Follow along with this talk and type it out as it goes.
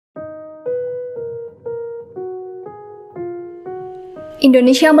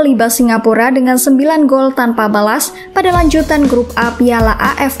Indonesia melibas Singapura dengan 9 gol tanpa balas pada lanjutan grup A Piala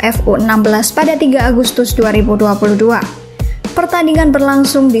AFF U16 pada 3 Agustus 2022. Pertandingan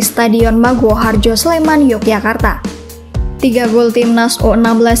berlangsung di Stadion Maguwoharjo, Sleman, Yogyakarta. 3 gol Timnas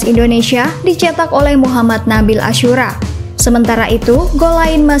U16 Indonesia dicetak oleh Muhammad Nabil Asyura. Sementara itu, gol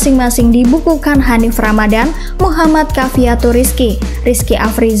lain masing-masing dibukukan Hanif Ramadan, Muhammad Kafiatur Rizky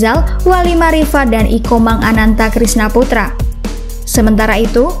Afrizal, Wali Marifa, dan Iko Mang Ananta Krisna Putra. Sementara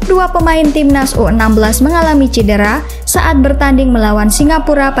itu, 2 pemain Timnas U16 mengalami cedera saat bertanding melawan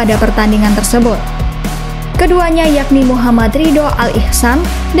Singapura pada pertandingan tersebut. Keduanya yakni Muhammad Ridho Al-Ihsan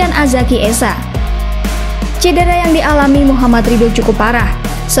dan Azzaky Esa. Cedera yang dialami Muhammad Ridho cukup parah,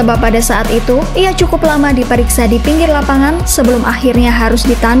 sebab pada saat itu ia cukup lama diperiksa di pinggir lapangan sebelum akhirnya harus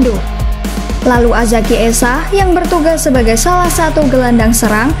ditandu. Lalu Azzaky Esa yang bertugas sebagai salah satu gelandang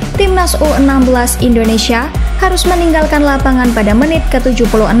serang Timnas U16 Indonesia harus meninggalkan lapangan pada menit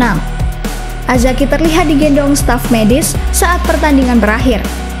ke-76. Azzaky terlihat digendong staf medis saat pertandingan berakhir.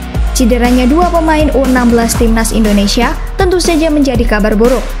 Cederanya 2 pemain U16 Timnas Indonesia tentu saja menjadi kabar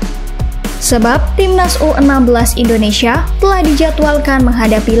buruk. Sebab Timnas U16 Indonesia telah dijadwalkan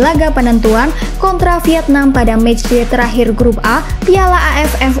menghadapi laga penentuan kontra Vietnam pada matchday terakhir grup A Piala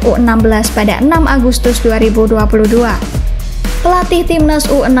AFF U16 pada 6 Agustus 2022. Pelatih Timnas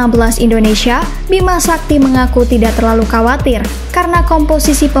U16 Indonesia, Bima Sakti, mengaku tidak terlalu khawatir karena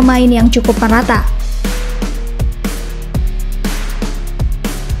komposisi pemain yang cukup merata.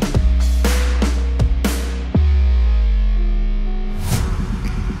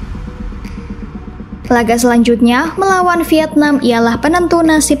 Laga selanjutnya melawan Vietnam ialah penentu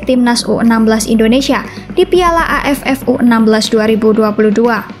nasib Timnas U16 Indonesia di Piala AFF U16 2022.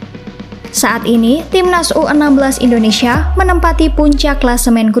 Saat ini, Timnas U16 Indonesia menempati puncak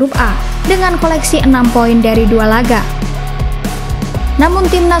klasemen grup A dengan koleksi 6 poin dari 2 laga. Namun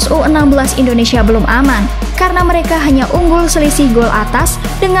Timnas U16 Indonesia belum aman karena mereka hanya unggul selisih gol atas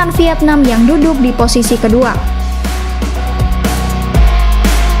dengan Vietnam yang duduk di posisi kedua.